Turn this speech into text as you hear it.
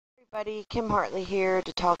Everybody, Kim Hartley here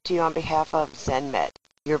to talk to you on behalf of ZenMed,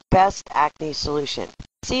 your best acne solution.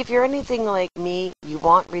 See, if you're anything like me, you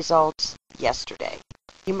want results yesterday.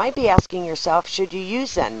 You might be asking yourself, should you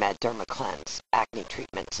use ZenMed DermaCleanse acne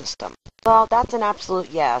treatment system? Well, that's an absolute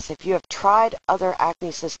yes. If you have tried other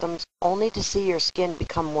acne systems only to see your skin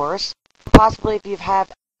become worse, possibly if you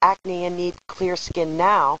have acne and need clear skin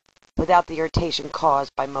now without the irritation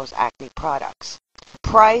caused by most acne products.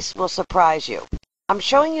 Price will surprise you. I'm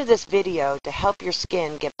showing you this video to help your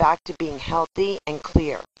skin get back to being healthy and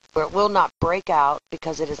clear, where it will not break out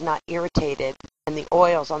because it is not irritated and the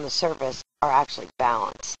oils on the surface are actually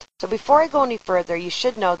balanced. So before I go any further, you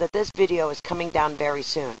should know that this video is coming down very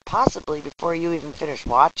soon, possibly before you even finish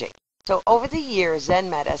watching. So over the years,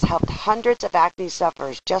 ZenMed has helped hundreds of acne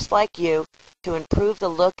sufferers just like you to improve the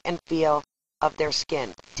look and feel of their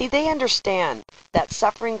skin. See, they understand that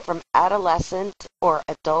suffering from adolescent or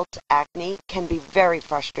adult acne can be very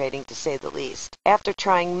frustrating, to say the least. After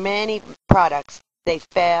trying many products, they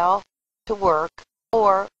fail to work,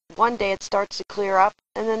 or one day it starts to clear up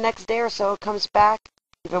and the next day or so it comes back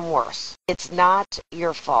even worse. It's not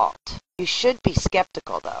your fault. You should be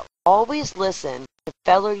skeptical though. Always listen to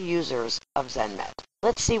fellow users of ZenMed.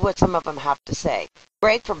 Let's see what some of them have to say.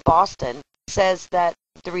 Greg from Boston says that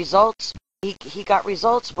the results He got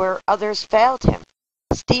results where others failed him.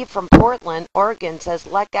 Steve from Portland, Oregon says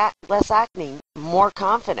less acne, more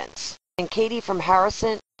confidence. And Katie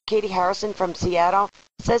Harrison from Seattle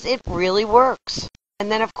says it really works.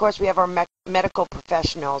 And then of course we have our medical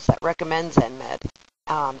professionals that recommend ZenMed.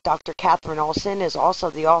 Dr. Catherine Olson is also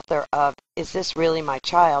the author of Is This Really My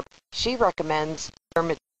Child? She recommends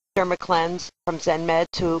DermaCleanse from ZenMed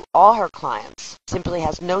to all her clients. Simply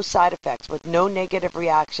has no side effects with no negative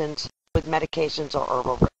reactions with medications or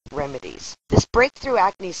herbal remedies. This breakthrough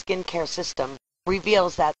acne skincare system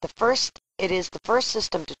reveals that it is the first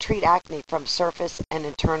system to treat acne from surface and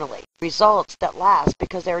internally. Results that last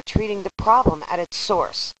because they are treating the problem at its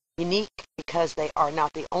source. Unique because they are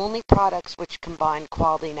not the only products which combine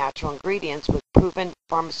quality natural ingredients with proven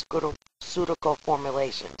pharmaceutical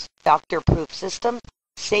formulations. Doctor-proof system,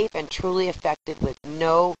 safe and truly effective with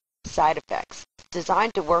no side effects.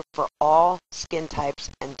 Designed to work for all skin types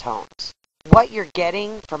and tones. What you're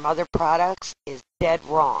getting from other products is dead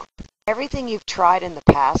wrong. Everything you've tried in the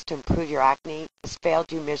past to improve your acne has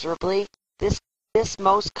failed you miserably. This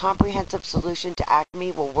most comprehensive solution to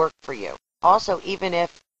acne will work for you. Also, even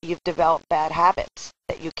if you've developed bad habits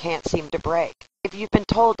that you can't seem to break. If you've been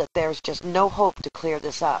told that there's just no hope to clear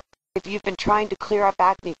this up. If you've been trying to clear up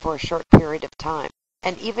acne for a short period of time.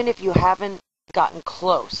 And even if you haven't gotten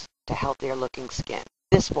close to healthier looking skin,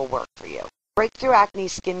 this will work for you. Breakthrough Acne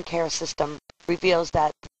Skincare System reveals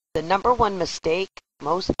that the number one mistake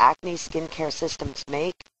most acne skincare systems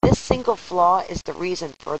make, this single flaw is the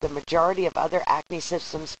reason for the majority of other acne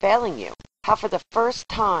systems failing you. How for the first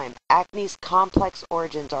time, acne's complex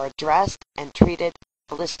origins are addressed and treated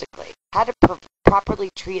holistically. How to properly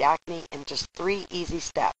treat acne in just 3 easy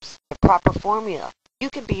steps. The proper formula. You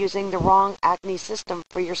could be using the wrong acne system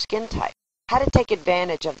for your skin type. How to take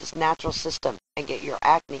advantage of this natural system and get your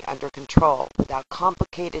acne under control without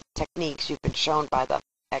complicated techniques you've been shown by the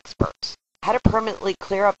experts. How to permanently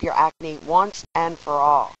clear up your acne once and for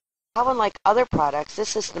all. How, unlike other products, this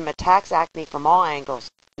system attacks acne from all angles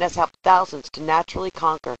and has helped thousands to naturally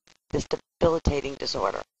conquer this debilitating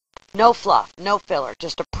disorder. No fluff, no filler,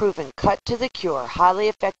 just a proven cut-to-the-cure, highly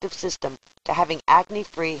effective system to having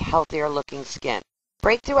acne-free, healthier-looking skin.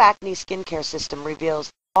 Breakthrough Acne Skincare System reveals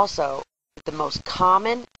also the most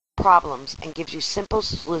common problems and gives you simple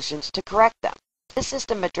solutions to correct them. This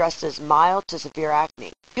system addresses mild to severe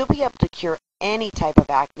acne. You'll be able to cure any type of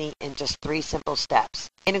acne in just 3 simple steps.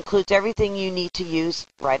 It includes everything you need to use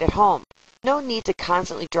right at home. No need to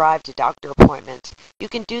constantly drive to doctor appointments. You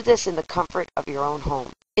can do this in the comfort of your own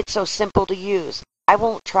home. It's so simple to use. I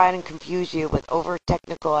won't try and confuse you with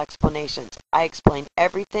over-technical explanations. I explain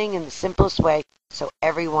everything in the simplest way so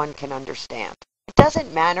everyone can understand. It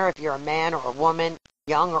doesn't matter if you're a man or a woman,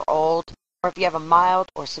 young or old, or if you have a mild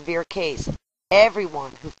or severe case.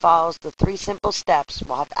 Everyone who follows the 3 simple steps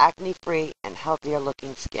will have acne-free and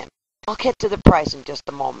healthier-looking skin. I'll get to the price in just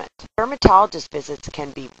a moment. Dermatologist visits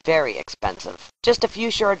can be very expensive. Just a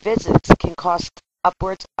few short visits can cost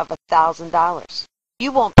upwards of $1,000.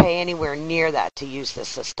 You won't pay anywhere near that to use this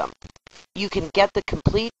system. You can get the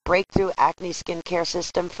complete breakthrough acne skincare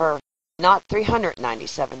system for not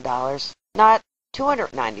 $397, not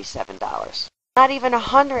 $297, not even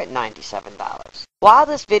 $197. While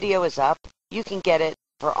this video is up, you can get it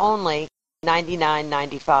for only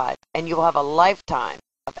 $99.95, and you will have a lifetime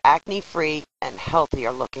of acne-free and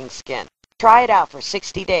healthier looking skin. Try it out for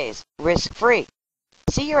 60 days, risk-free.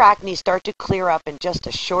 See your acne start to clear up in just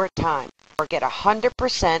a short time, or get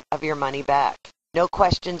 100% of your money back. No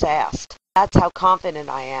questions asked. That's how confident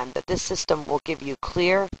I am that this system will give you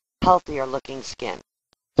clear, healthier looking skin.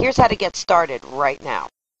 Here's how to get started right now.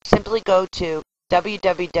 Simply go to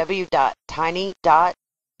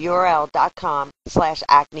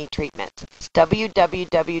www.tiny.url.com/acne treatment. It's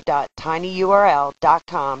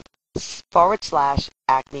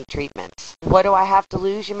www.tinyurl.com/acne treatments. What do I have to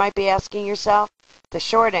lose, you might be asking yourself? The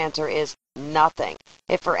short answer is nothing.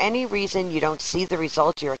 If for any reason you don't see the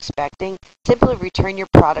results you're expecting, simply return your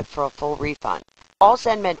product for a full refund. All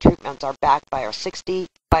ZenMed treatments are backed by our 60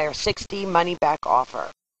 money back offer.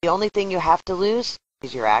 The only thing you have to lose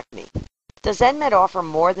is your acne. Does ZenMed offer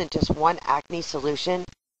more than just one acne solution?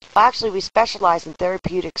 Well, actually, we specialize in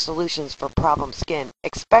therapeutic solutions for problem skin,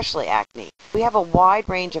 especially acne. We have a wide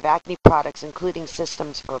range of acne products, including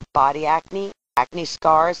systems for body acne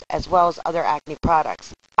scars, as well as other acne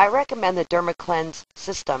products. I recommend the DermaCleanse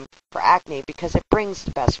system for acne because it brings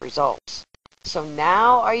the best results. So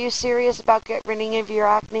now, are you serious about getting rid of your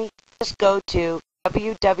acne? Just go to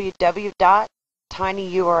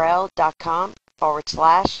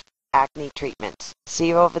www.tinyurl.com/acne treatments. See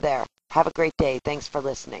you over there. Have a great day. Thanks for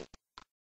listening.